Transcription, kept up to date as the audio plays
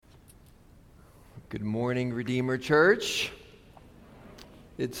Good morning, Redeemer Church.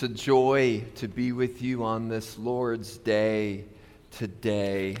 It's a joy to be with you on this Lord's Day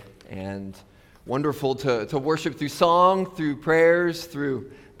today, and wonderful to worship through song, through prayers,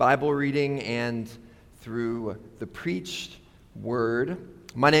 through Bible reading, and through the preached word.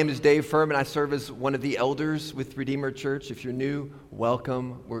 My name is Dave Furman. I serve as one of the elders with Redeemer Church. If you're new,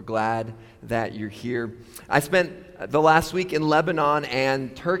 welcome. We're glad that you're here. I spent the last week in Lebanon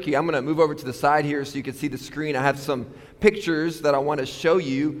and Turkey. I'm going to move over to the side here so you can see the screen. I have some pictures that I want to show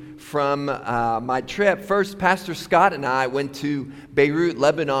you from my trip. First, Pastor Scott and I went to Beirut,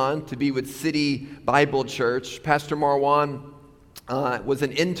 Lebanon to be with City Bible Church. Pastor Marwan was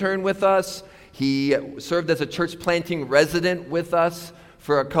an intern with us. He served as a church planting resident with us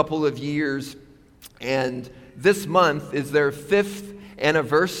for a couple of years, and this month is their 5th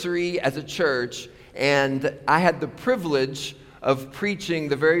anniversary as a church, and I had the privilege of preaching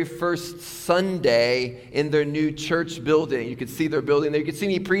the very first Sunday in their new church building. You could see their building there. You could see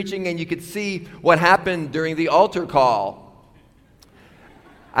me preaching, and you could see what happened during the altar call.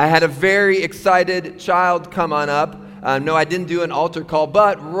 I had a very excited child come on up. No, I didn't do an altar call,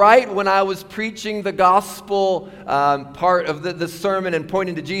 but right when I was preaching the gospel part of the sermon and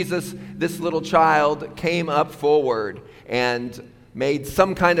pointing to Jesus, this little child came up forward and made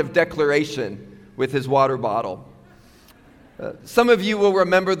some kind of declaration with his water bottle. Some of you will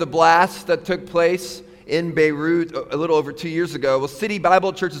remember the blast that took place in Beirut a little over 2 years ago. Well, City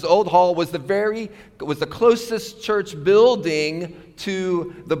Bible Church's old hall was the closest church building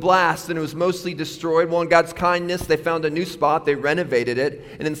to the blast, and it was mostly destroyed. Well, in God's kindness, they found a new spot. They renovated it,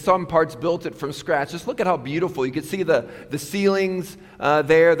 and in some parts built it from scratch. Just look at how beautiful. You can see the ceilings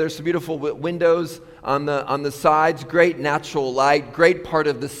there. There's some beautiful windows on the sides. Great natural light. Great part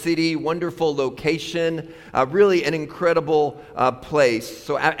of the city. Wonderful location. Really an incredible place.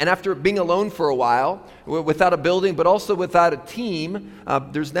 So, and after being alone for a while, without a building, but also without a team,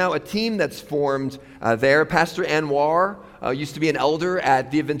 there's now a team that's formed there. Pastor Anwar used to be an elder at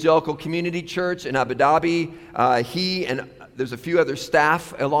the Evangelical Community Church in Abu Dhabi. He and there's a few other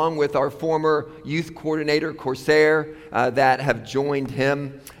staff, along with our former youth coordinator, Corsair, that have joined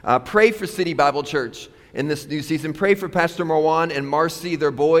him. Pray for City Bible Church in this new season. Pray for Pastor Marwan and Marcy,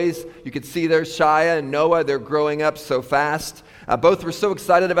 their boys. You can see there, Shia and Noah, they're growing up so fast. Both were so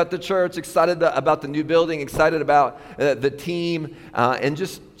excited about the church, excited about the new building, excited about the team, and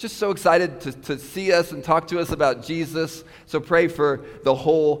just so excited to see us and talk to us about Jesus. So pray for the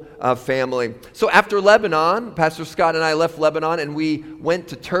whole family. So after Lebanon, Pastor Scott and I left Lebanon, and we went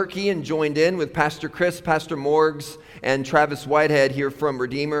to Turkey and joined in with Pastor Chris, Pastor Morgs, and Travis Whitehead here from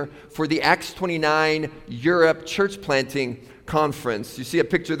Redeemer for the Acts 29 Europe Church Planting Conference. You see a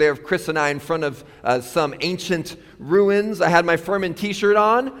picture there of Chris and I in front of some ancient ruins. I had my Furman t-shirt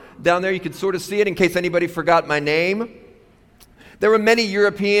on. Down there you can sort of see it in case anybody forgot my name. There were many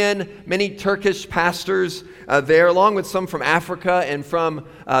European, many Turkish pastors there, along with some from Africa and from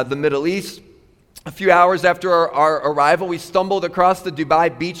the Middle East. A few hours after our arrival, we stumbled across the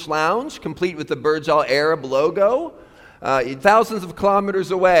Dubai Beach Lounge, complete with the Burj Al Arab logo. Thousands of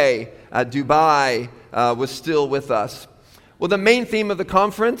kilometers away, Dubai was still with us. Well, the main theme of the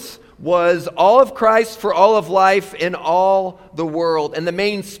conference was all of Christ for all of life in all the world. And the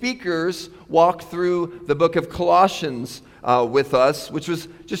main speakers walked through the book of Colossians with us, which was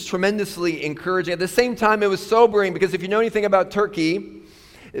just tremendously encouraging. At the same time, it was sobering because if you know anything about Turkey,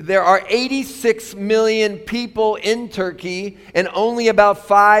 there are 86 million people in Turkey and only about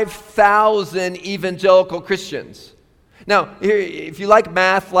 5,000 evangelical Christians. Now, if you like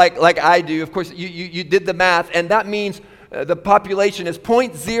math like I do, of course, you did the math, and that means the population is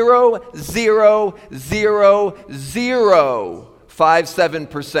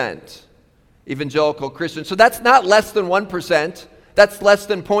 0.00057% evangelical Christians. So that's not less than 1%. That's less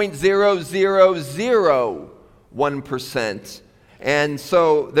than 0.0001%. And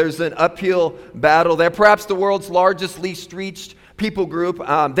so there's an uphill battle there. Perhaps the world's largest, least reached people group.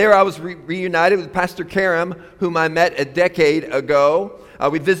 There I was reunited with Pastor Karam, whom I met a decade ago.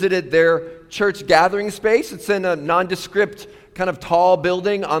 We visited their church gathering space. It's in a nondescript kind of tall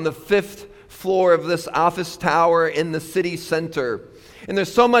building on the 5th floor of this office tower in the city center. And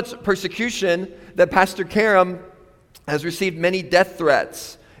there's so much persecution that Pastor Karam has received many death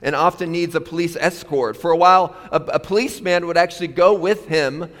threats. and often needs a police escort. For a while, a policeman would actually go with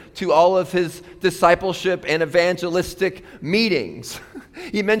him to all of his discipleship and evangelistic meetings.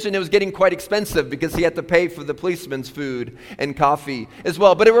 He mentioned it was getting quite expensive because he had to pay for the policeman's food and coffee as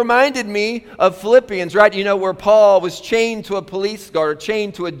well. But it reminded me of Philippians, right? You know, where Paul was chained to a police guard, or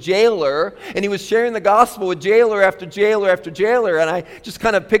chained to a jailer, and he was sharing the gospel with jailer after jailer after jailer. And I just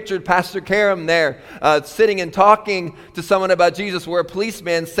kind of pictured Pastor Karam there sitting and talking to someone about Jesus, where a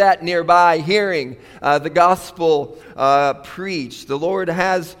policeman sat nearby hearing the gospel preached. The Lord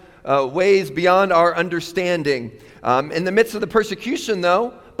has ways beyond our understanding. In the midst of the persecution,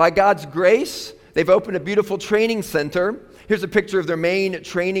 though, by God's grace, they've opened a beautiful training center. Here's a picture of their main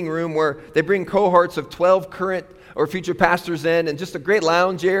training room where they bring cohorts of 12 current or future pastors in, and just a great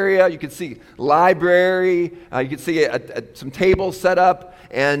lounge area. You can see library. You can see some tables set up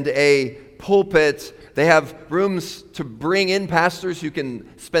and a pulpit. They have rooms to bring in pastors who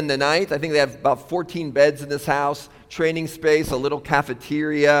can spend the night. I think they have about 14 beds in this house, training space, a little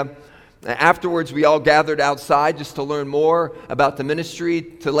cafeteria. Afterwards, we all gathered outside just to learn more about the ministry,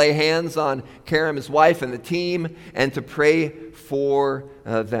 to lay hands on Karam, his wife, and the team, and to pray for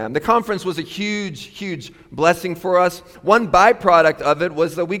them. The conference was a huge, huge blessing for us. One byproduct of it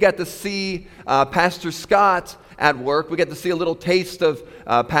was that we got to see Pastor Scott at work. We got to see a little taste of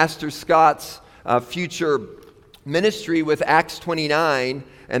Pastor Scott's future ministry with Acts 29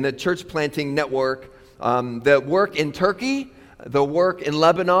 and the church planting network. The work in Turkey, the work in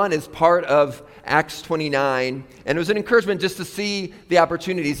Lebanon is part of Acts 29, and it was an encouragement just to see the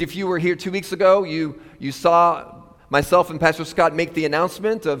opportunities. If you were here 2 weeks ago, you saw myself and Pastor Scott make the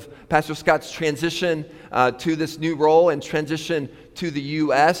announcement of Pastor Scott's transition to this new role and transition to the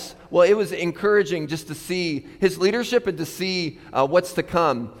U.S. Well, it was encouraging just to see his leadership and to see what's to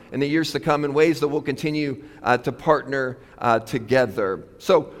come in the years to come in ways that we'll continue to partner together.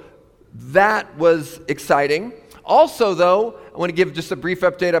 So that was exciting. Also, though, I want to give just a brief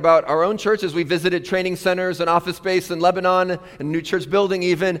update about our own church as we visited training centers and office space in Lebanon and a new church building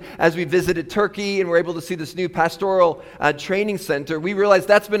even, as we visited Turkey and were able to see this new pastoral training center. We realized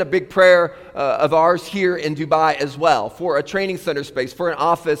that's been a big prayer of ours here in Dubai as well, for a training center space, for an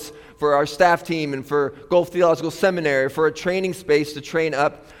office, for our staff team, and for Gulf Theological Seminary, for a training space to train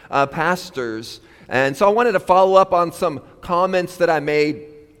up pastors. And so I wanted to follow up on some comments that I made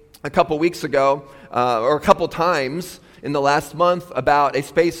a couple weeks ago, or a couple times in the last month, about a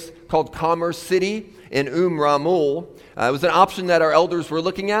space called Commerce City in Ramul. It was an option that our elders were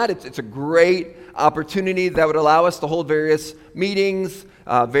looking at. It's a great opportunity that would allow us to hold various meetings,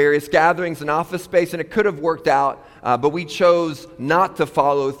 various gatherings in office space, and it could have worked out, but we chose not to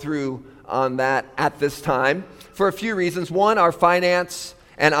follow through on that at this time for a few reasons. One, our finance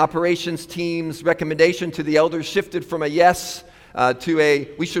and operations team's recommendation to the elders shifted from a yes to a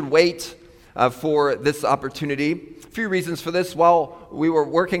we should wait for this opportunity. A few reasons for this. While we were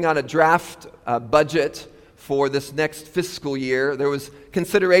working on a draft budget for this next fiscal year, there was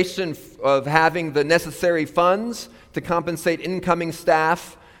consideration of having the necessary funds to compensate incoming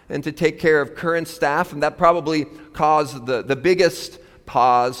staff and to take care of current staff, and that probably caused the biggest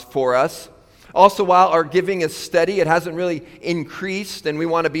pause for us. Also, while our giving is steady, it hasn't really increased, and we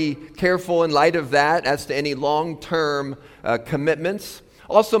want to be careful in light of that as to any long-term commitments.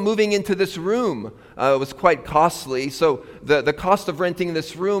 Also, moving into this room was quite costly. So the cost of renting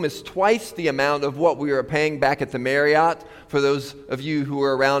this room is twice the amount of what we were paying back at the Marriott, for those of you who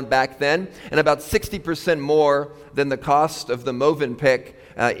were around back then, and about 60% more than the cost of the Movenpick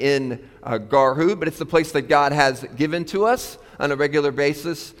in Garhoud. But it's the place that God has given to us on a regular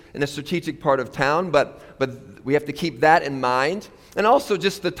basis in a strategic part of town. But we have to keep that in mind. And also,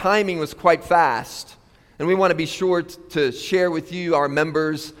 just the timing was quite fast. And we want to be sure to share with you, our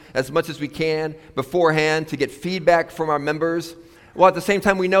members, as much as we can beforehand to get feedback from our members. While at the same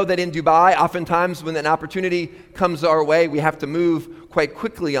time, we know that in Dubai, oftentimes when an opportunity comes our way, we have to move quite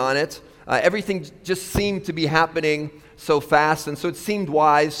quickly on it. Everything just seemed to be happening so fast, and so it seemed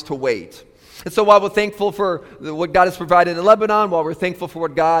wise to wait. And so while we're thankful for what God has provided in Lebanon, while we're thankful for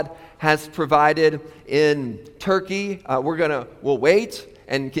what God has provided in Turkey, we'll wait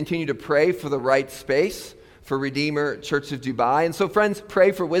and continue to pray for the right space for Redeemer Church of Dubai. And so, friends,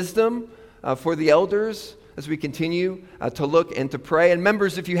 pray for wisdom for the elders as we continue to look and to pray. And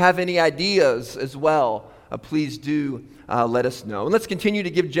members, if you have any ideas as well, please do let us know. And let's continue to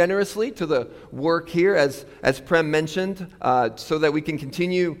give generously to the work here, as Prem mentioned, so that we can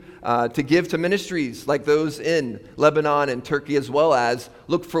continue to give to ministries like those in Lebanon and Turkey, as well as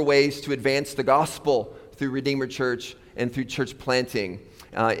look for ways to advance the gospel through Redeemer Church and through church planting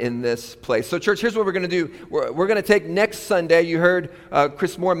in this place. So church, here's what we're going to do. We're going to take next Sunday, you heard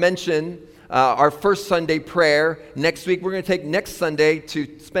Chris Moore mention our first Sunday prayer. Next week, we're going to take next Sunday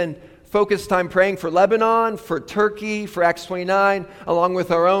to spend focused time praying for Lebanon, for Turkey, for Acts 29, along with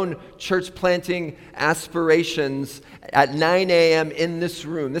our own church planting aspirations at 9 a.m. in this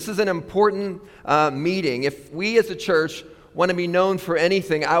room. This is an important meeting. If we as a church want to be known for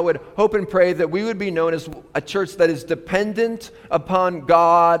anything, I would hope and pray that we would be known as a church that is dependent upon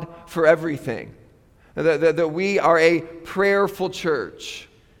God for everything. That we are a prayerful church.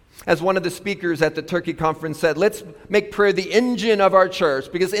 As one of the speakers at the Turkey conference said, let's make prayer the engine of our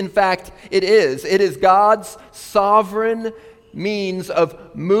church, because in fact it is. It is God's sovereign means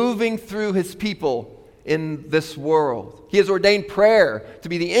of moving through his people in this world. He has ordained prayer to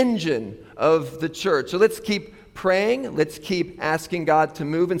be the engine of the church. So let's keep praying. Let's keep asking God to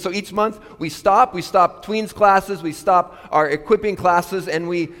move. And so each month we stop tweens classes, we stop our equipping classes, and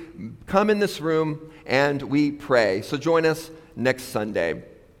we come in this room and we pray. So join us next Sunday.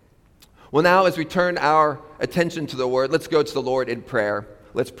 Well, now as we turn our attention to the Word, let's go to the Lord in prayer.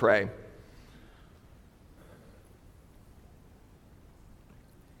 Let's pray.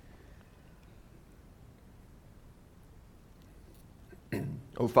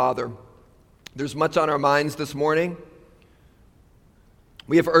 Oh, Father, there's much on our minds this morning.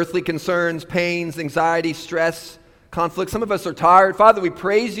 We have earthly concerns, pains, anxiety, stress, conflict. Some of us are tired. Father, we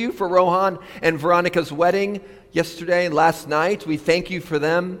praise you for Rohan and Veronica's wedding yesterday and last night. We thank you for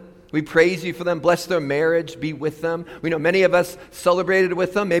them. We praise you for them. Bless their marriage. Be with them. We know many of us celebrated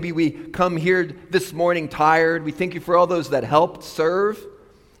with them. Maybe we come here this morning tired. We thank you for all those that helped serve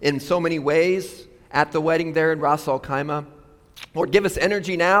in so many ways at the wedding there in Ras Al Khaimah. Lord, give us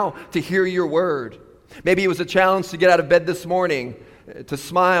energy now to hear your word. Maybe it was a challenge to get out of bed this morning, to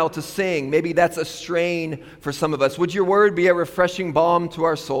smile, to sing. Maybe that's a strain for some of us. Would your word be a refreshing balm to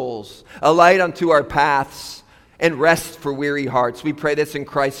our souls, a light unto our paths, and rest for weary hearts? We pray this in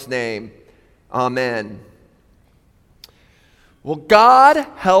Christ's name. Amen. Well, God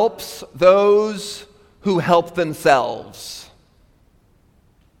helps those who help themselves.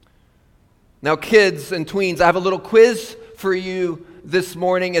 Now, kids and tweens, I have a little quiz for you this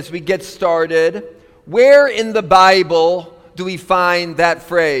morning as we get started. Where in the Bible do we find that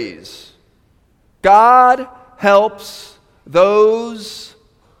phrase? God helps those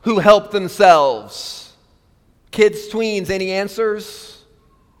who help themselves. Kids, tweens, any answers?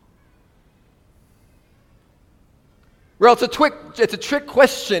 Well, it's a trick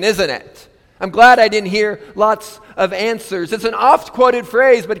question, isn't it? I'm glad I didn't hear lots of answers. It's an oft-quoted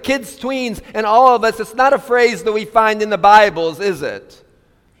phrase, but kids, tweens, and all of us, it's not a phrase that we find in the Bibles, is it?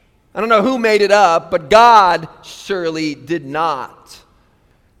 I don't know who made it up, but God surely did not.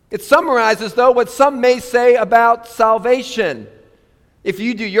 It summarizes, though, what some may say about salvation. If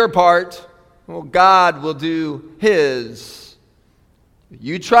you do your part, well, God will do his.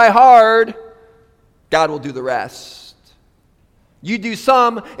 You try hard, God will do the rest. You do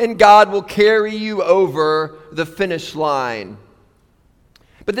some, and God will carry you over the finish line.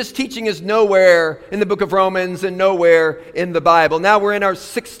 But this teaching is nowhere in the book of Romans and nowhere in the Bible. Now we're in our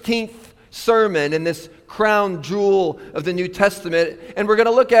 16th sermon in this crown jewel of the New Testament, and we're going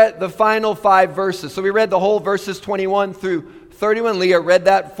to look at the final 5 verses. So we read the whole verses 21 through 31. Leah read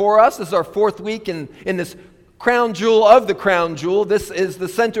that for us. This is our 4th week in this crown jewel of the crown jewel. This is the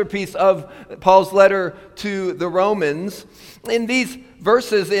centerpiece of Paul's letter to the Romans. In these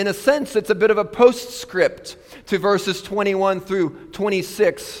verses, in a sense, it's a bit of a postscript to verses 21 through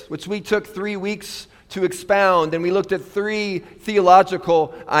 26, which we took 3 weeks to expound, and we looked at 3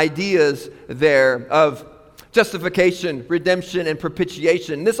 theological ideas there of justification, redemption, and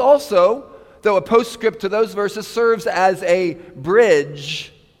propitiation. This also, though a postscript to those verses, serves as a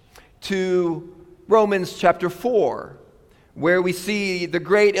bridge to Romans chapter 4, where we see the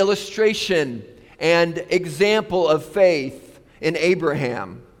great illustration and example of faith in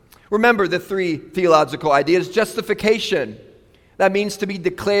Abraham. Remember the 3 theological ideas. Justification, that means to be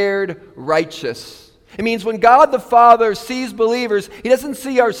declared righteous. It means when God the Father sees believers, he doesn't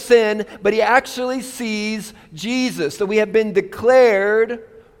see our sin, but he actually sees Jesus, that we have been declared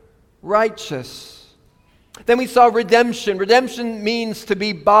righteous. Then we saw redemption. Redemption means to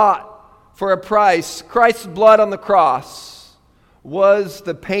be bought for a price. Christ's blood on the cross was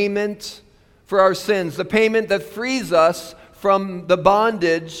the payment for our sins, the payment that frees us from the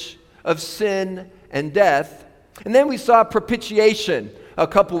bondage of sin and death. And then we saw propitiation a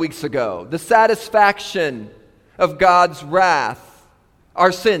couple weeks ago, the satisfaction of God's wrath.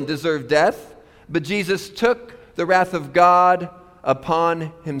 Our sin deserved death, but Jesus took the wrath of God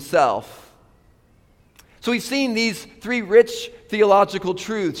upon himself. So we've seen these three rich theological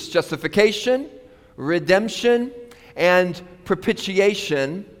truths: justification, redemption, and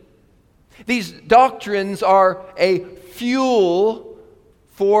propitiation. These doctrines are a fuel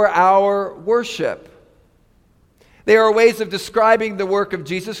for our worship. They are ways of describing the work of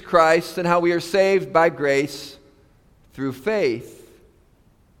Jesus Christ and how we are saved by grace through faith.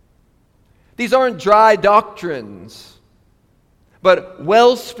 These aren't dry doctrines, but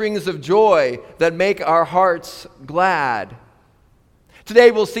wellsprings of joy that make our hearts glad.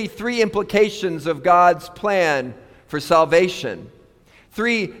 Today we'll see three implications of God's plan for salvation.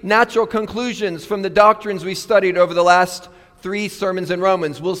 Three natural conclusions from the doctrines we studied over the last three sermons in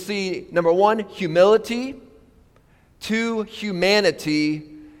Romans. We'll see, number one, humility; two, humanity;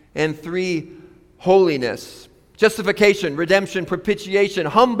 and three, holiness. Justification, redemption, propitiation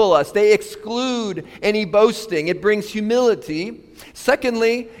humble us. They exclude any boasting. It brings humility.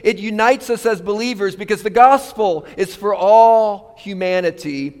 Secondly, it unites us as believers because the gospel is for all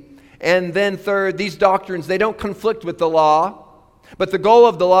humanity. And then third, these doctrines, they don't conflict with the law, but the goal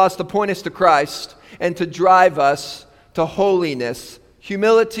of the law is to point us to Christ and to drive us to holiness.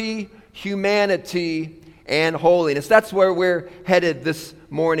 Humility, humanity, and holiness. That's where we're headed this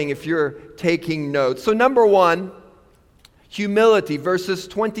morning if you're taking notes. So number one, humility, verses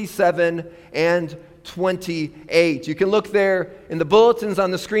 27 and 28. You can look there in the bulletins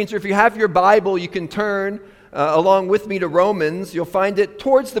on the screen. So if you have your Bible, you can turn along with me to Romans. You'll find it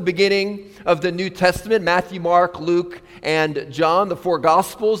towards the beginning of the New Testament: Matthew, Mark, Luke, and John, the four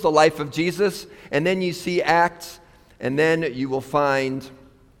Gospels, the life of Jesus. And then you see Acts, and then you will find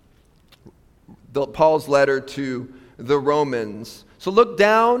Paul's letter to the Romans. So look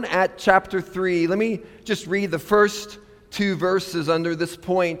down at chapter 3. Let me just read the first two verses under this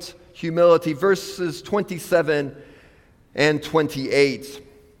point, humility, verses 27 and 28.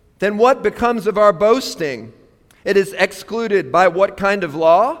 Then what becomes of our boasting? It is excluded by what kind of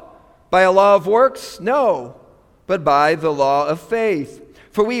law? By a law of works? No, but by the law of faith.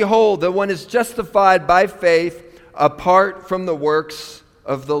 For we hold that one is justified by faith apart from the works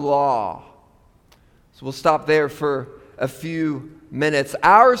of the law. So we'll stop there for a few minutes.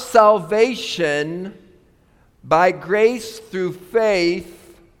 Our salvation by grace through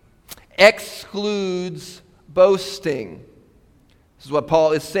faith excludes boasting. This is what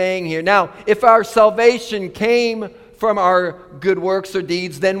Paul is saying here. Now, if our salvation came from our good works or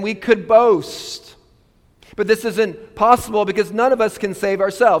deeds, then we could boast. But this isn't possible because none of us can save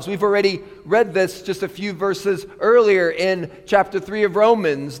ourselves. We've already read this just a few verses earlier in chapter 3 of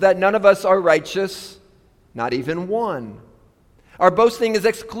Romans, that none of us are righteous, not even one. Our boasting is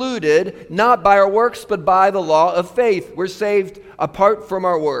excluded not by our works, but by the law of faith. We're saved apart from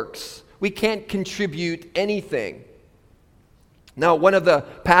our works. We can't contribute anything. Now, one of the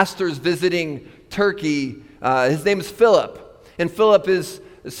pastors visiting Turkey, his name is Philip. And Philip is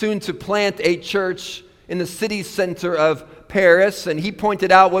soon to plant a church in the city center of Paris. And he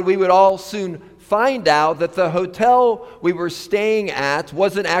pointed out what we would all soon find out, that the hotel we were staying at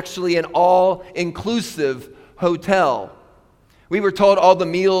wasn't actually an all-inclusive hotel. We were told all the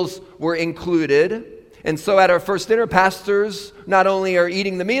meals were included. And so at our first dinner, pastors not only are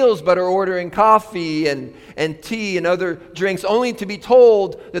eating the meals, but are ordering coffee and tea and other drinks, only to be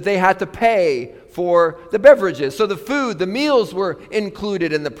told that they had to pay for the beverages. So the food, the meals were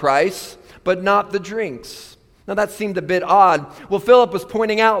included in the price, but not the drinks. Now that seemed a bit odd. Well, Philip was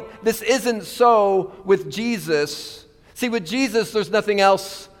pointing out this isn't so with Jesus. See, with Jesus, there's nothing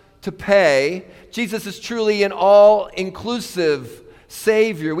else to pay. Jesus is truly an all-inclusive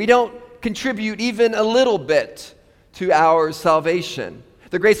Savior. We don't contribute even a little bit to our salvation.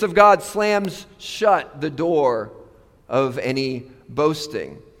 The grace of God slams shut the door of any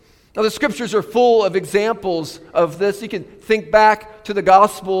boasting. Now, the scriptures are full of examples of this. You can think back to the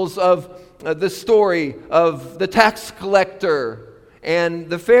Gospels of the story of the tax collector and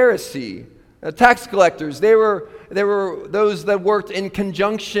the Pharisee. Tax collectors, they were those that worked in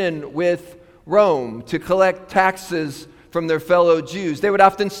conjunction with Rome to collect taxes from their fellow Jews. They would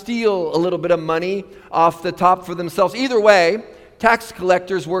often steal a little bit of money off the top for themselves. Either way, tax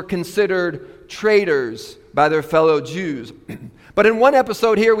collectors were considered traitors by their fellow Jews. But in one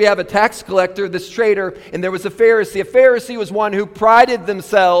episode here, we have a tax collector, this traitor, and there was a Pharisee. A Pharisee was one who prided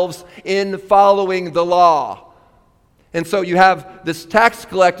themselves in following the law. And so you have this tax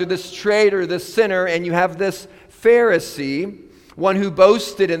collector, this traitor, this sinner, and you have this Pharisee, one who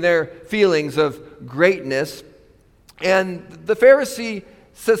boasted in their feelings of greatness. And the Pharisee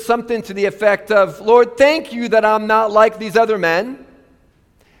says something to the effect of, "Lord, thank you that I'm not like these other men.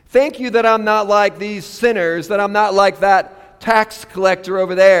 Thank you that I'm not like these sinners, that I'm not like that tax collector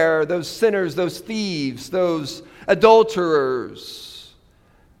over there, those sinners, those thieves, those adulterers.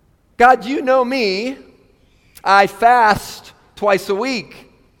 God, you know me. I fast twice a week.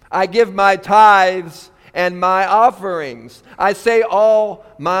 I give my tithes and my offerings. I say all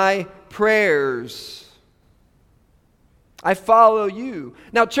my prayers. I follow you.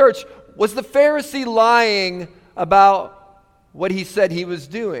 Now, church, was the Pharisee lying about what he said he was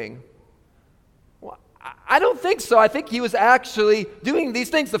doing? Well, I don't think so. I think he was actually doing these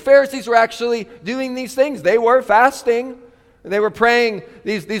things. The Pharisees were actually doing these things. They were fasting. They were praying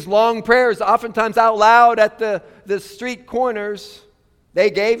these long prayers, oftentimes out loud at the street corners. They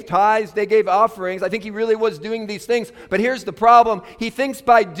gave tithes, they gave offerings. I think he really was doing these things. But here's the problem. He thinks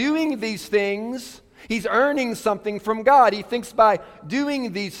by doing these things, he's earning something from God. He thinks by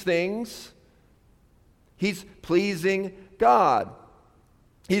doing these things, he's pleasing God.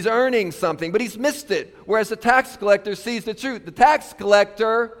 He's earning something, but he's missed it. Whereas the tax collector sees the truth. The tax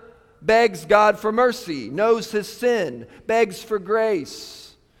collector begs God for mercy, knows his sin, begs for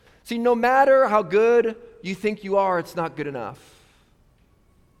grace. See, no matter how good you think you are, it's not good enough.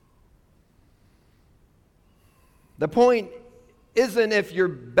 The point isn't if you're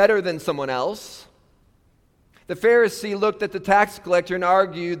better than someone else. The Pharisee looked at the tax collector and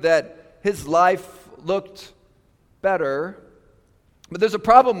argued that his life looked better. But there's a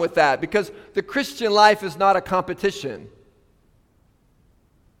problem with that because the Christian life is not a competition.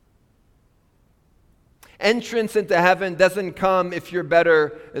 Entrance into heaven doesn't come if you're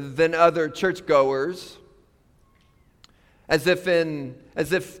better than other churchgoers. As if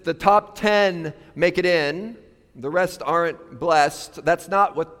the top 10 make it in, the rest aren't blessed. That's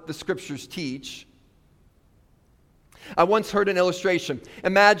not what the scriptures teach. I once heard an illustration.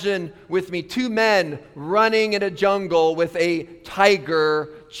 Imagine with me 2 men running in a jungle with a tiger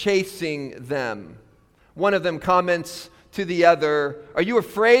chasing them. One of them comments to the other, "Are you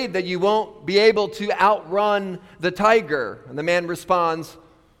afraid that you won't be able to outrun the tiger?" And the man responds,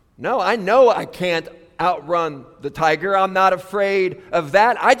 "No, I know I can't outrun the tiger. I'm not afraid of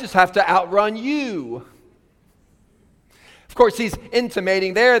that. I just have to outrun you." Of course, he's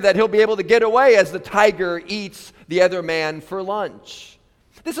intimating there that he'll be able to get away as the tiger eats the other man for lunch.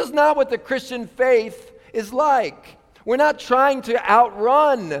 This is not what the Christian faith is like. We're not trying to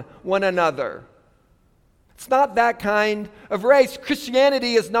outrun one another. It's not that kind of race.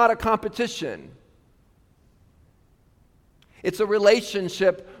 Christianity is not a competition. It's a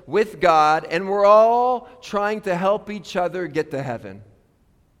relationship with God, and we're all trying to help each other get to heaven.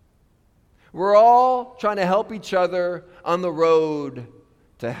 We're all trying to help each other on the road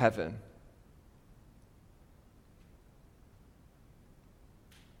to heaven.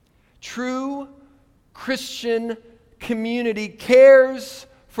 True Christian community cares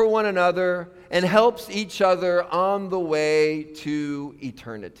for one another and helps each other on the way to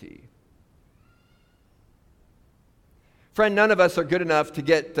eternity. Friend, none of us are good enough to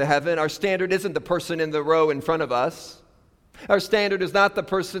get to heaven. Our standard isn't the person in the row in front of us. Our standard is not the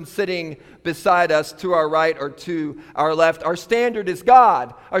person sitting beside us to our right or to our left. Our standard is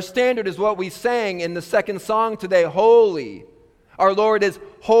God. Our standard is what we sang in the second song today, holy. Our Lord is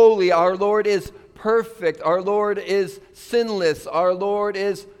holy. Our Lord is perfect. Our Lord is sinless. Our Lord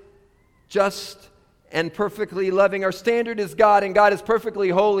is just and perfectly loving. Our standard is God, and God is perfectly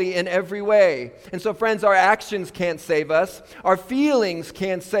holy in every way. And so, friends, our actions can't save us. Our feelings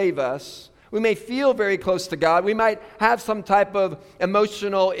can't save us. We may feel very close to God. We might have some type of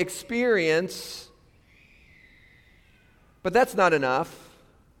emotional experience, but that's not enough.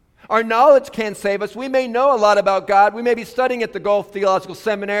 Our knowledge can't save us. We may know a lot about God. We may be studying at the Gulf Theological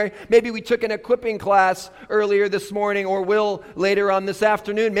Seminary. Maybe we took an equipping class earlier this morning or will later on this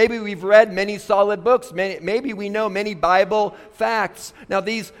afternoon. Maybe we've read many solid books. Maybe we know many Bible facts. Now,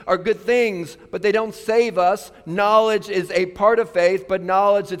 these are good things, but they don't save us. Knowledge is a part of faith, but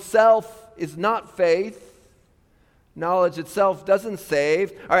knowledge itself is not faith. Knowledge itself doesn't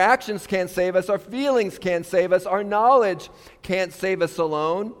save. Our actions can't save us. Our feelings can't save us. Our knowledge can't save us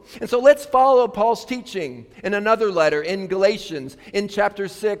alone. And so let's follow Paul's teaching in another letter in Galatians, in chapter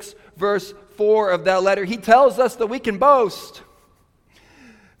 6, verse 4 of that letter. He tells us that we can boast.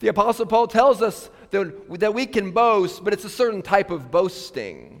 The Apostle Paul tells us that we can boast, but it's a certain type of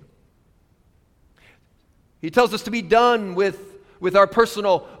boasting. He tells us to be done with our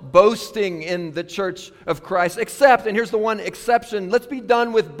personal boasting in the church of Christ, except, and here's the one exception, let's be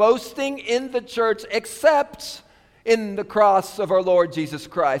done with boasting in the church except in the cross of our Lord Jesus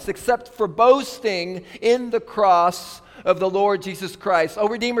Christ, except for boasting in the cross of the Lord Jesus Christ. Oh,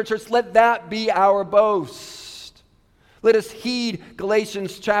 Redeemer Church, let that be our boast. Let us heed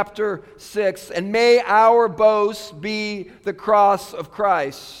Galatians chapter 6, and may our boast be the cross of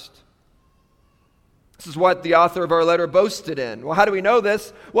Christ. This is what the author of our letter boasted in. Well, how do we know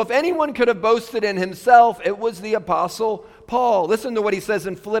this? Well, if anyone could have boasted in himself, it was the Apostle Paul. Listen to what he says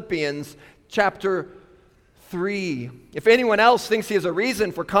in Philippians chapter 3. If anyone else thinks he has a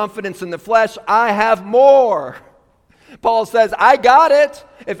reason for confidence in the flesh, I have more. Paul says, I got it.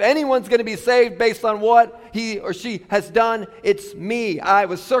 If anyone's going to be saved based on what he or she has done, it's me. I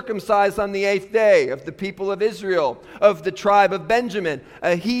was circumcised on the 8th day of the people of Israel, of the tribe of Benjamin,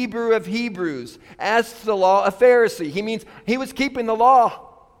 a Hebrew of Hebrews. As to the law, a Pharisee. He means he was keeping the law.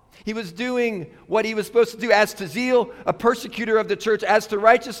 He was doing what he was supposed to do. As to zeal, a persecutor of the church. As to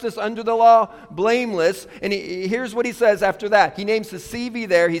righteousness under the law, blameless. And here's what he says after that. He names the CV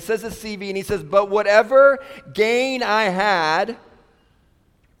there. He says the CV and he says, but whatever gain I had,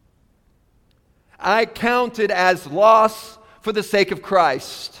 I counted as loss for the sake of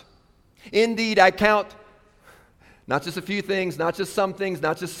Christ. Indeed, I count not just a few things, not just some things,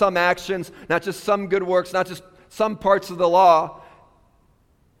 not just some actions, not just some good works, not just some parts of the law.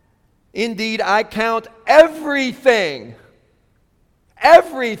 Indeed, I count everything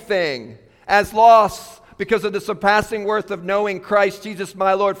as loss because of the surpassing worth of knowing Christ Jesus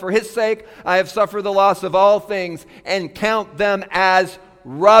my Lord. For his sake, I have suffered the loss of all things and count them as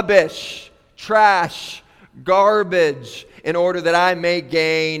rubbish, trash, garbage, in order that I may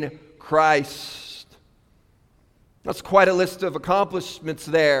gain Christ. That's quite a list of accomplishments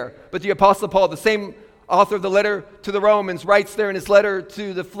there. But the Apostle Paul, the same author of the letter to the Romans, writes there in his letter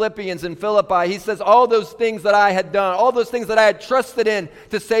to the Philippians in Philippi, he says, all those things that I had done, all those things that I had trusted in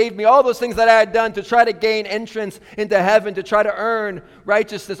to save me, all those things that I had done to try to gain entrance into heaven, to try to earn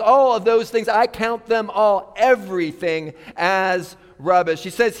righteousness, all of those things, I count them all, everything, as rubbish. He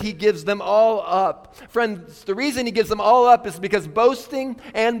says he gives them all up. Friends, the reason he gives them all up is because boasting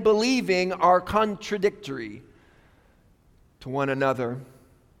and believing are contradictory to one another.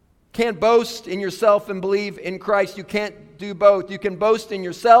 Can't boast in yourself and believe in Christ. You can't do both. You can boast in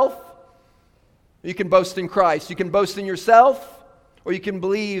yourself, or you can boast in Christ. You can boast in yourself, or you can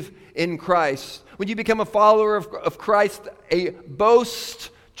believe in Christ. When you become a follower of Christ, a boast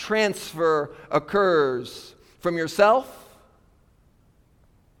transfer occurs from yourself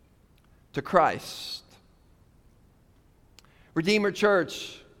to Christ. Redeemer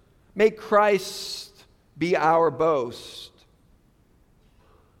Church, may Christ be our boast.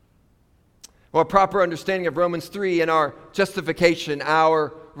 Well, a proper understanding of Romans 3 and our justification,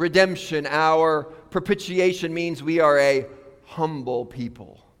 our redemption, our propitiation means we are a humble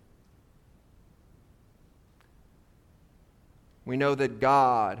people. We know that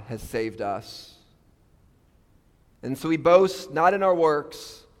God has saved us. And so we boast not in our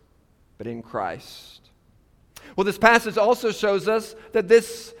works, but in Christ. Well, this passage also shows us that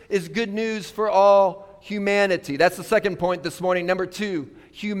this is good news for all humanity. That's the second point this morning. Number 2,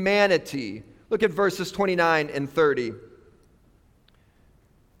 humanity. Look at verses 29 and 30.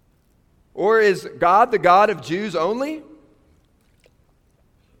 Or is God the God of Jews only?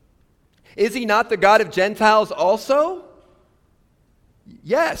 Is he not the God of Gentiles also?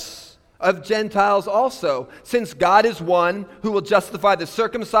 Yes, of Gentiles also, since God is one who will justify the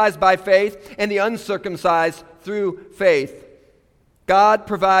circumcised by faith and the uncircumcised through faith. God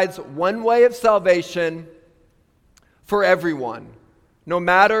provides one way of salvation for everyone, no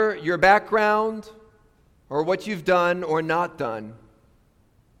matter your background or what you've done or not done.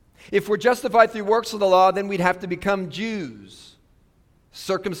 If we're justified through works of the law, then we'd have to become Jews.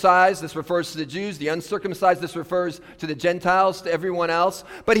 Circumcised, this refers to the Jews. The uncircumcised, this refers to the Gentiles, to everyone else.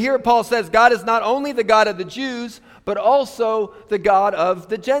 But here Paul says God is not only the God of the Jews, but also the God of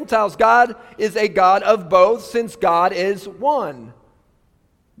the Gentiles. God is a God of both, since God is one.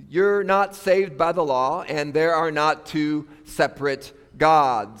 You're not saved by the law, and there are not two separate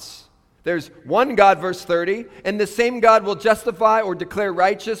gods. There's one God, verse 30, and the same God will justify or declare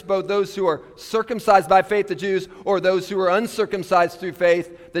righteous both those who are circumcised by faith, the Jews, or those who are uncircumcised through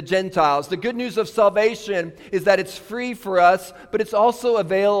faith, the Gentiles. The good news of salvation is that it's free for us, but it's also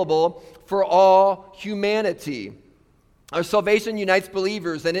available for all humanity. Our salvation unites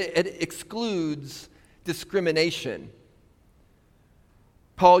believers, and it excludes discrimination.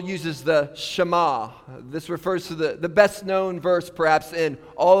 Paul uses the Shema. This refers to the best known verse perhaps in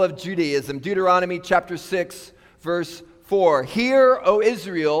all of Judaism. Deuteronomy chapter 6, verse 4. Hear, O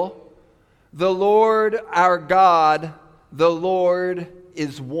Israel, the Lord our God, the Lord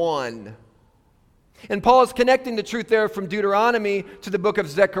is one. And Paul is connecting the truth there from Deuteronomy to the book of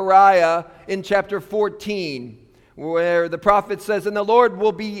Zechariah in chapter 14, where the prophet says, and the Lord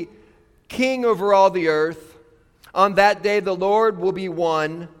will be king over all the earth. On that day, the Lord will be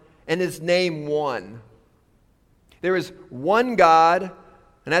one, and his name one. There is one God,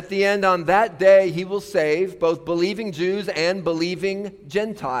 and at the end, on that day, he will save both believing Jews and believing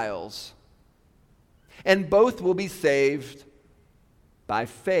Gentiles. And both will be saved by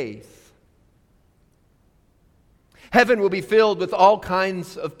faith. Heaven will be filled with all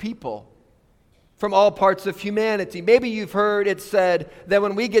kinds of people from all parts of humanity. Maybe you've heard it said that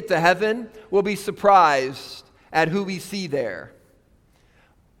when we get to heaven, we'll be surprised at who we see there.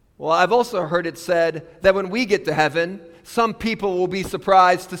 Well, I've also heard it said that when we get to heaven, some people will be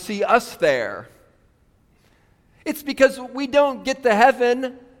surprised to see us there. It's because we don't get to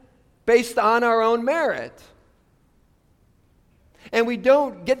heaven based on our own merit. And we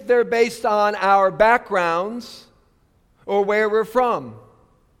don't get there based on our backgrounds or where we're from.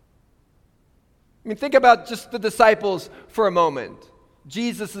 I mean, think about just the disciples for a moment.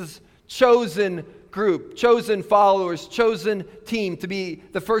 Jesus' chosen group, chosen followers, chosen team to be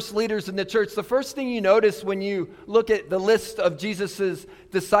the first leaders in the church. The first thing you notice when you look at the list of Jesus'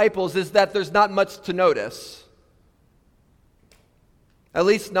 disciples is that there's not much to notice. At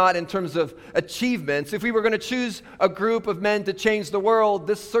least not in terms of achievements. If we were going to choose a group of men to change the world,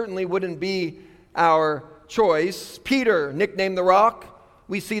 this certainly wouldn't be our choice. Peter, nicknamed the Rock,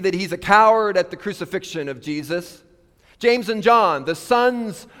 we see that he's a coward at the crucifixion of Jesus. James and John, the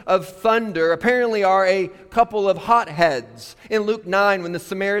sons of thunder, apparently are a couple of hotheads. In Luke 9, when the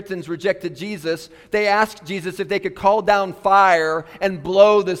Samaritans rejected Jesus, they asked Jesus if they could call down fire and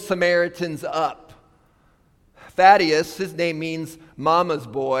blow the Samaritans up. Thaddeus, his name means mama's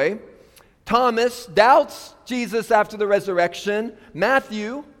boy. Thomas doubts Jesus after the resurrection.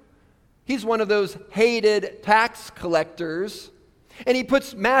 Matthew, he's one of those hated tax collectors. And he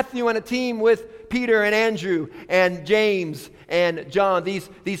puts Matthew on a team with Peter and Andrew and James and John, these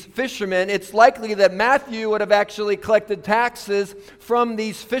fishermen. It's likely that Matthew would have actually collected taxes from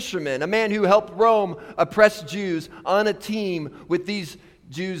these fishermen, a man who helped Rome oppress Jews, on a team with these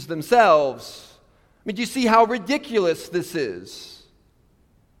Jews themselves. I mean, do you see how ridiculous this is?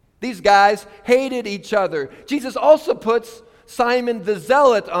 These guys hated each other. Jesus also puts Simon the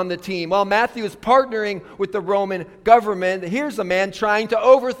Zealot on the team. While Matthew is partnering with the Roman government, here's a man trying to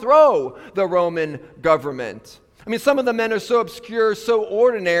overthrow the Roman government. I mean, some of the men are so obscure, so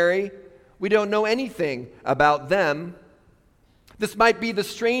ordinary, we don't know anything about them. This might be the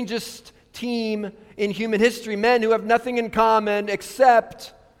strangest team in human history, men who have nothing in common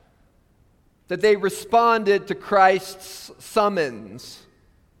except that they responded to Christ's summons.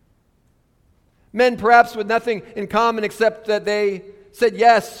 Men perhaps with nothing in common except that they said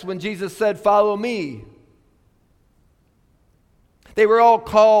yes when Jesus said, "Follow me." They were all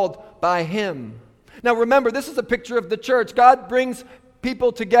called by him. Now remember, this is a picture of the church. God brings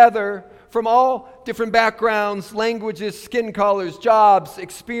people together from all different backgrounds, languages, skin colors, jobs,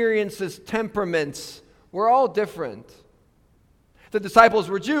 experiences, temperaments. We're all different. The disciples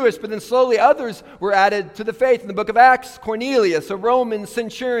were Jewish, but then slowly others were added to the faith. In the book of Acts, Cornelius, a Roman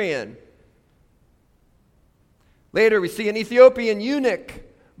centurion. Later, we see an Ethiopian eunuch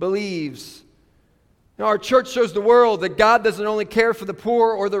believes. Now, our church shows the world that God doesn't only care for the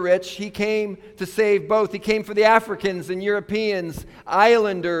poor or the rich. He came to save both. He came for the Africans and Europeans,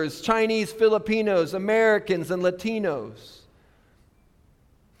 islanders, Chinese, Filipinos, Americans, and Latinos.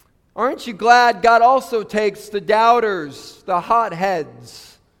 Aren't you glad God also takes the doubters, the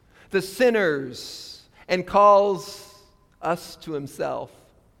hotheads, the sinners, and calls us to himself?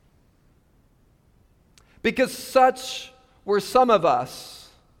 Because such were some of us.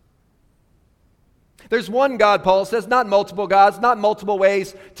 There's one God, Paul says, not multiple gods, not multiple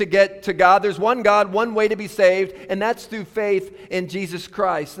ways to get to God. There's one God, one way to be saved, and that's through faith in Jesus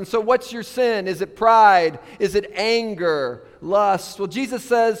Christ. And so what's your sin? Is it pride? Is it anger? Lust? Well, Jesus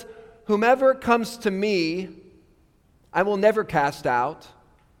says, whomever comes to me, I will never cast out.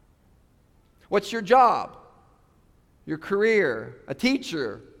 What's your job? Your career? A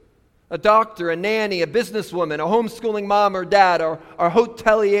teacher? A doctor, a nanny, a businesswoman, a homeschooling mom or dad, or a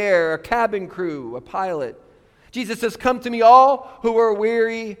hotelier, a cabin crew, a pilot. Jesus says, come to me all who are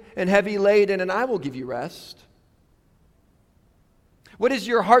weary and heavy laden, and I will give you rest. What is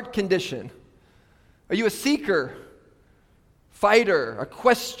your heart condition? Are you a seeker, fighter, a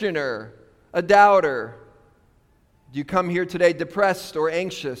questioner, a doubter? Do you come here today depressed or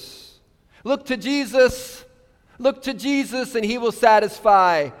anxious? Look to Jesus. Look to Jesus, and he will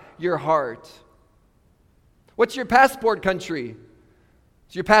satisfy your heart. What's your passport country?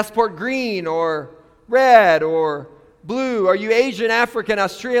 Is your passport green or red or blue? Are you Asian, African,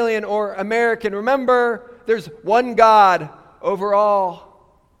 Australian, or American? Remember, there's one God over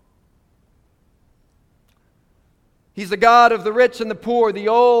all. He's the God of the rich and the poor, the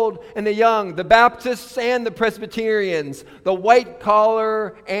old and the young, the Baptists and the Presbyterians, the white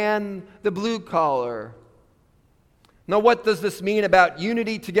collar and the blue collar. Now, what does this mean about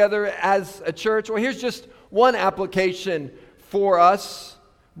unity together as a church? Well, here's just one application for us.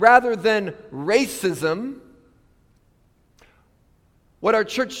 Rather than racism, what our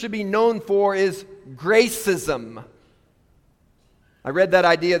church should be known for is gracism. I read that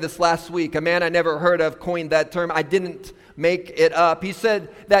idea this last week. A man I never heard of coined that term. I didn't make it up. He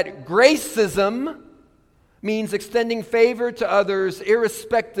said that gracism means extending favor to others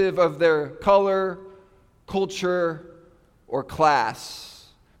irrespective of their color, culture, or class.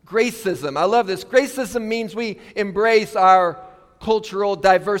 Gracism. I love this. Gracism means we embrace our cultural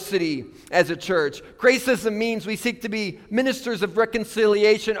diversity as a church. Gracism means we seek to be ministers of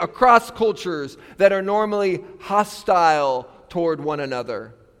reconciliation across cultures that are normally hostile toward one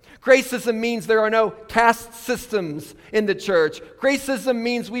another. Gracism means there are no caste systems in the church. Gracism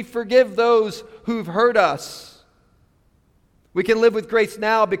means we forgive those who've hurt us. We can live with grace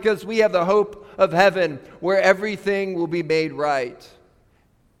now because we have the hope of heaven where everything will be made right.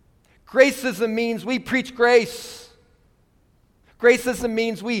 Gracism means we preach grace. Gracism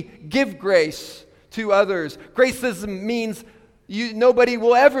means we give grace to others. Gracism means nobody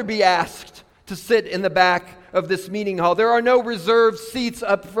will ever be asked to sit in the back of this meeting hall. There are no reserved seats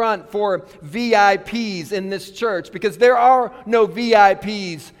up front for VIPs in this church because there are no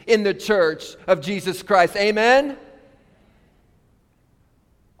VIPs in the church of Jesus Christ. Amen?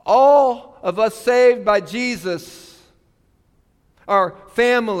 All of us saved by Jesus, our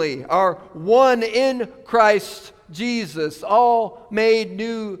family, are one in Christ Jesus, all made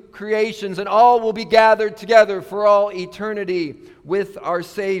new creations, and all will be gathered together for all eternity with our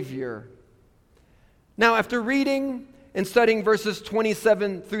Savior. Now, after reading and studying verses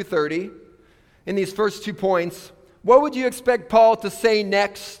 27 through 30, in these first 2 points, what would you expect Paul to say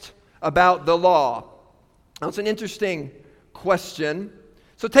next about the law? Now, it's an interesting question.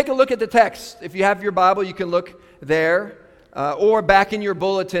 So take a look at the text. If you have your Bible, you can look there, or back in your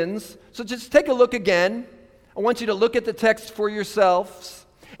bulletins. So just take a look again. I want you to look at the text for yourselves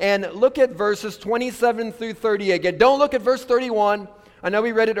and look at verses 27 through 30 again. Don't look at verse 31. I know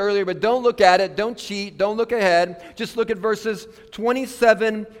we read it earlier, but don't look at it. Don't cheat. Don't look ahead. Just look at verses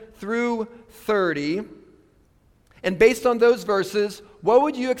 27 through 30. And based on those verses, what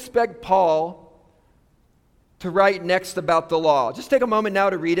would you expect Paul to write next about the law? Just take a moment now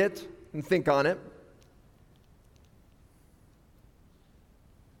to read it and think on it.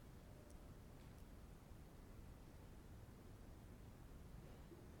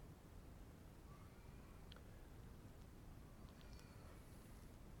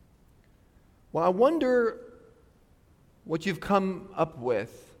 Well, I wonder what you've come up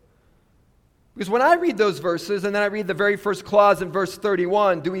with. Because when I read those verses, and then I read the very first clause in verse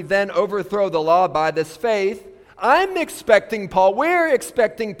 31, do we then overthrow the law by this faith? I'm expecting Paul, we're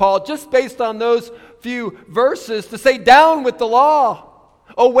expecting Paul, just based on those few verses, to say, down with the law,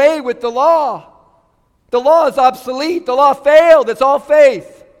 away with the law. The law is obsolete, the law failed, it's all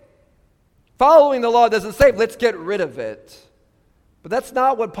faith. Following the law doesn't save, let's get rid of it. But that's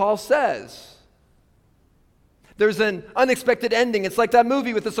not what Paul says. There's an unexpected ending. It's like that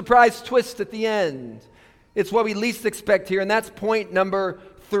movie with a surprise twist at the end. It's what we least expect here, and that's point number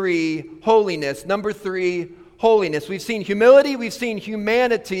 3, holiness. Number 3, holiness. We've seen humility, we've seen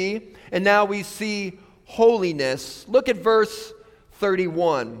humanity, and now we see holiness. Look at verse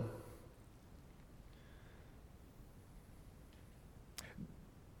 31.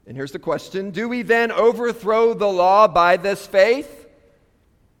 And here's the question: do we then overthrow the law by this faith?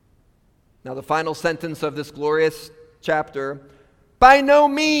 Now, the final sentence of this glorious chapter: by no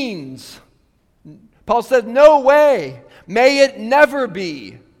means. Paul says, no way. May it never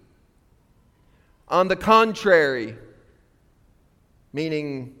be. On the contrary,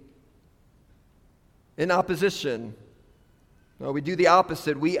 meaning in opposition. No, we do the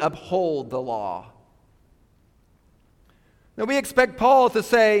opposite. We uphold the law. Now, we expect Paul to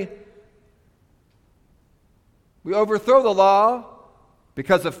say, we overthrow the law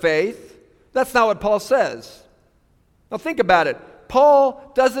because of faith. That's not what Paul says. Now think about it.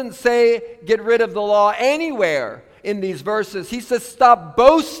 Paul doesn't say get rid of the law anywhere in these verses. He says stop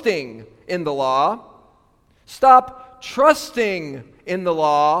boasting in the law. Stop trusting in the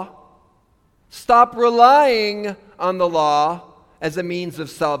law. Stop relying on the law as a means of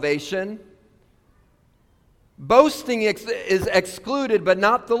salvation. Boasting is excluded, but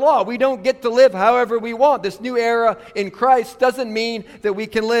not the law. We don't get to live however we want. This new era in Christ doesn't mean that we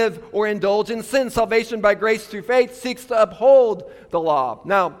can live or indulge in sin. Salvation by grace through faith seeks to uphold the law.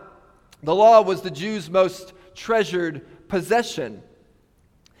 Now, the law was the Jews' most treasured possession.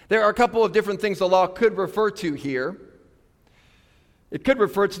 There are a couple of different things the law could refer to here. It could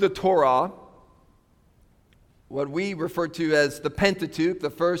refer to the Torah, what we refer to as the Pentateuch, the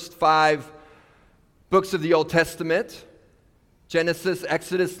first 5 books of the Old Testament: Genesis,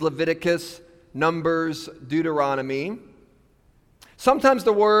 Exodus, Leviticus, Numbers, Deuteronomy. Sometimes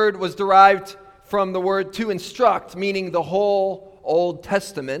the word was derived from the word to instruct, meaning the whole Old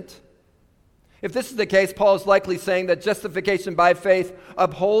Testament. If this is the case, Paul is likely saying that justification by faith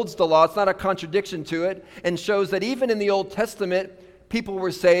upholds the law. It's not a contradiction to it, and shows that even in the Old Testament, people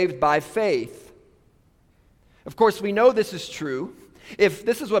were saved by faith. Of course, we know this is true. If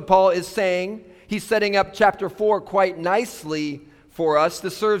this is what Paul is saying, he's setting up chapter 4 quite nicely for us.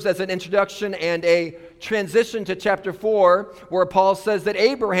 This serves as an introduction and a transition to chapter 4, where Paul says that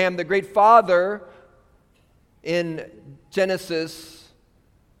Abraham, the great father in Genesis,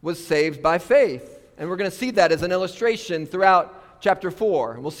 was saved by faith. And we're going to see that as an illustration throughout chapter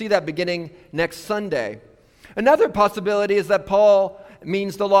 4. We'll see that beginning next Sunday. Another possibility is that Paul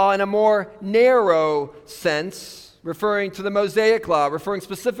means the law in a more narrow sense, referring to the Mosaic law, referring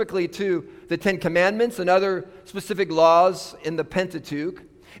specifically to the 10 Commandments and other specific laws in the Pentateuch.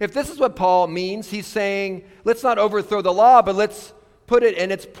 If this is what Paul means, he's saying, let's not overthrow the law, but let's put it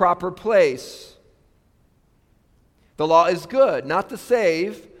in its proper place. The law is good, not to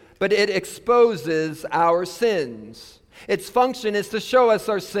save, but it exposes our sins. Its function is to show us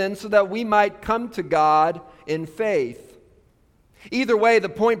our sins so that we might come to God in faith. Either way, the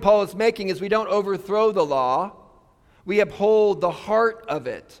point Paul is making is we don't overthrow the law. We uphold the heart of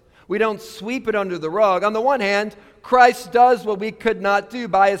it. We don't sweep it under the rug. On the one hand, Christ does what we could not do.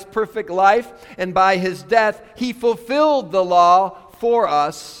 By his perfect life and by his death, he fulfilled the law for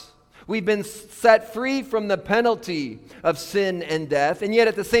us. We've been set free from the penalty of sin and death. And yet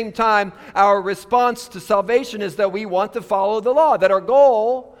at the same time, our response to salvation is that we want to follow the law, that our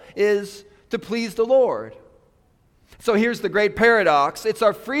goal is to please the Lord. So here's the great paradox. It's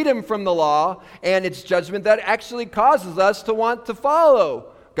our freedom from the law and its judgment that actually causes us to want to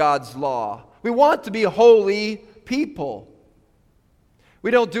follow God's law. We want to be holy people. We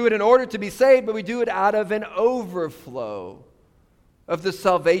don't do it in order to be saved, but we do it out of an overflow of the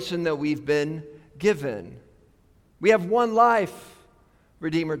salvation that we've been given. We have one life,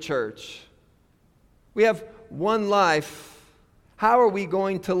 Redeemer Church. We have one life. How are we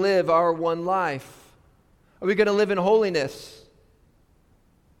going to live our one life? Are we going to live in holiness?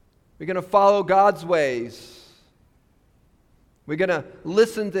 Are we going to follow God's ways? We're going to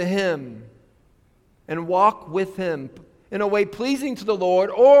listen to him and walk with him in a way pleasing to the Lord,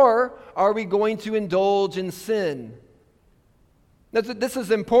 or are we going to indulge in sin? Now, this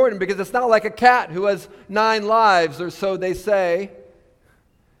is important because it's not like a cat who has 9 lives, or so they say.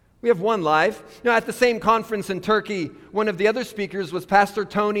 We have one life. At the same conference in Turkey, one of the other speakers was Pastor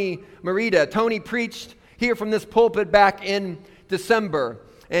Tony Merida. Tony preached here from this pulpit back in December,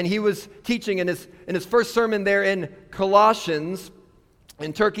 and he was teaching in his first sermon there in Colossians.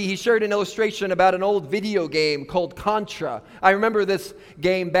 In Turkey, he shared an illustration about an old video game called Contra. I remember this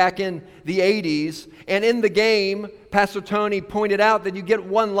game back in the 80s, and in the game, Pastor Tony pointed out that you get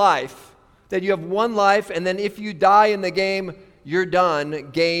one life, that you have one life, and then if you die in the game, you're done,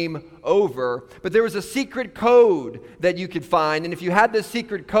 game over. But there was a secret code that you could find, and if you had this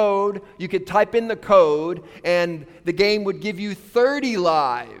secret code, you could type in the code, and the game would give you 30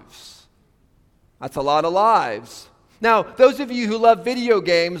 lives. That's a lot of lives. Now, those of you who love video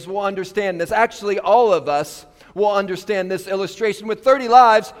games will understand this. Actually, all of us will understand this illustration. With 30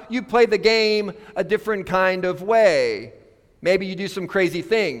 lives, you play the game a different kind of way. Maybe you do some crazy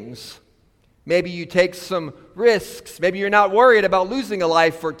things. Maybe you take some risks. Maybe you're not worried about losing a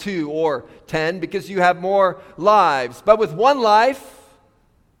life or 2 or 10 because you have more lives. But with one life,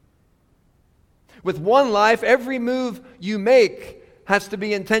 every move you make has to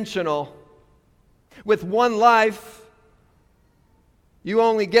be intentional. With one life, you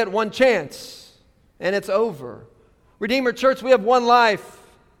only get one chance, and it's over. Redeemer Church, we have one life,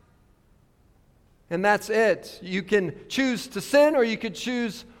 and that's it. You can choose to sin, or you could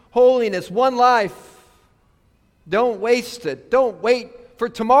choose holiness. One life. Don't waste it. Don't wait for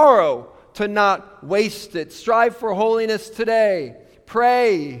tomorrow to not waste it. Strive for holiness today.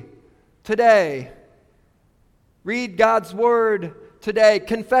 Pray today. Read God's word today.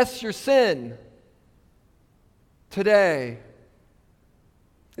 Confess your sin today.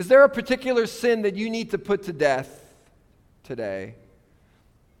 Is there a particular sin that you need to put to death today?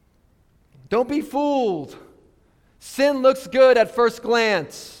 Don't be fooled. Sin looks good at first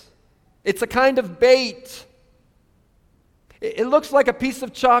glance. It's a kind of bait. It looks like a piece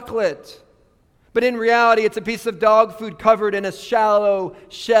of chocolate. But in reality, it's a piece of dog food covered in a shallow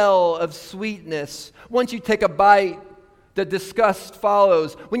shell of sweetness. Once you take a bite, the disgust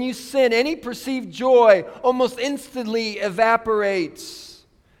follows. When you sin, any perceived joy almost instantly evaporates.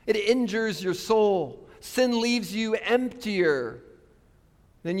 It injures your soul. Sin leaves you emptier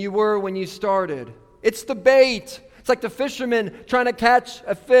than you were when you started. It's the bait. It's like the fisherman trying to catch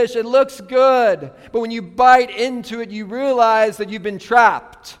a fish. It looks good, but when you bite into it, you realize that you've been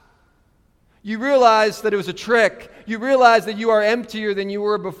trapped. You realize that it was a trick. You realize that you are emptier than you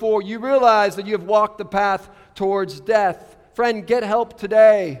were before. You realize that you have walked the path towards death. Friend, get help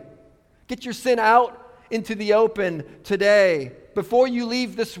today. Get your sin out into the open today. Before you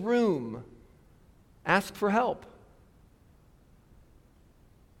leave this room, ask for help.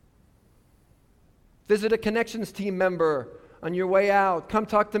 Visit a connections team member on your way out. Come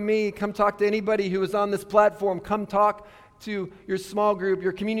talk to me. Come talk to anybody who is on this platform. Come talk to your small group,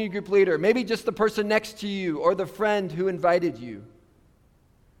 your community group leader. Maybe just the person next to you or the friend who invited you.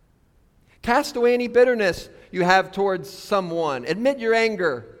 Cast away any bitterness you have towards someone. Admit your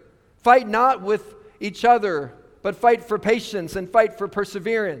anger. Fight not with each other, but fight for patience and fight for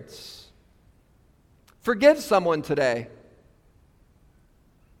perseverance. Forgive someone today.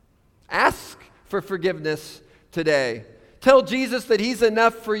 Ask for forgiveness today. Tell Jesus that He's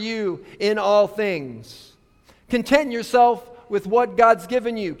enough for you in all things. Content yourself with what God's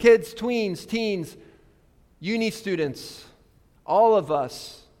given you. Kids, tweens, teens, uni students, all of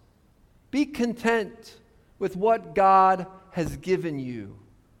us. Be content with what God has given you.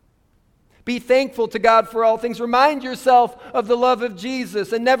 Be thankful to God for all things. Remind yourself of the love of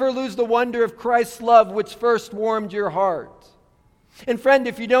Jesus and never lose the wonder of Christ's love which first warmed your heart. And friend,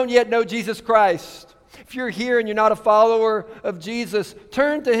 if you don't yet know Jesus Christ, if you're here and you're not a follower of Jesus,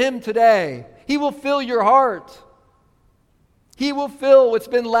 turn to Him today. He will fill your heart. He will fill what's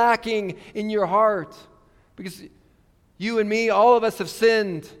been lacking in your heart. Because you and me, all of us have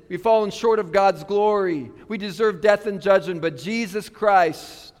sinned. We've fallen short of God's glory. We deserve death and judgment. But Jesus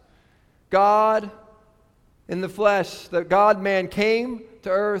Christ, God in the flesh, the God-man, came to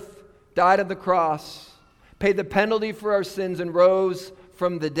earth, died on the cross, paid the penalty for our sins, and rose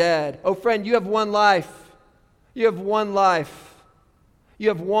from the dead. Oh, friend, you have one life. You have one life. You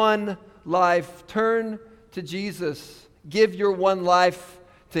have one life. Turn to Jesus. Give your one life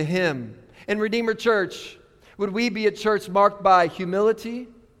to Him. And Redeemer Church, would we be a church marked by humility?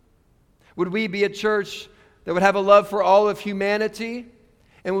 Would we be a church that would have a love for all of humanity?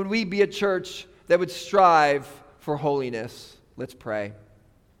 And would we be a church that would strive for holiness? Let's pray.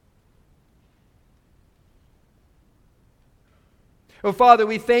 Oh, Father,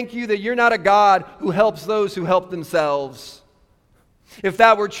 we thank You that You're not a God who helps those who help themselves. If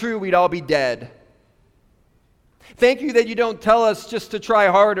that were true, we'd all be dead. Thank You that You don't tell us just to try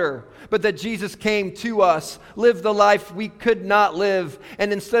harder, but that Jesus came to us, lived the life we could not live,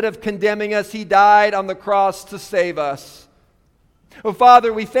 and instead of condemning us, He died on the cross to save us. Oh,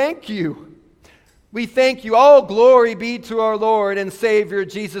 Father, we thank You. We thank You. All glory be to our Lord and Savior,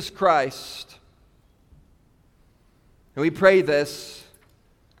 Jesus Christ. And we pray this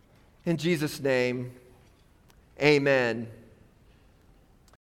in Jesus' name. Amen.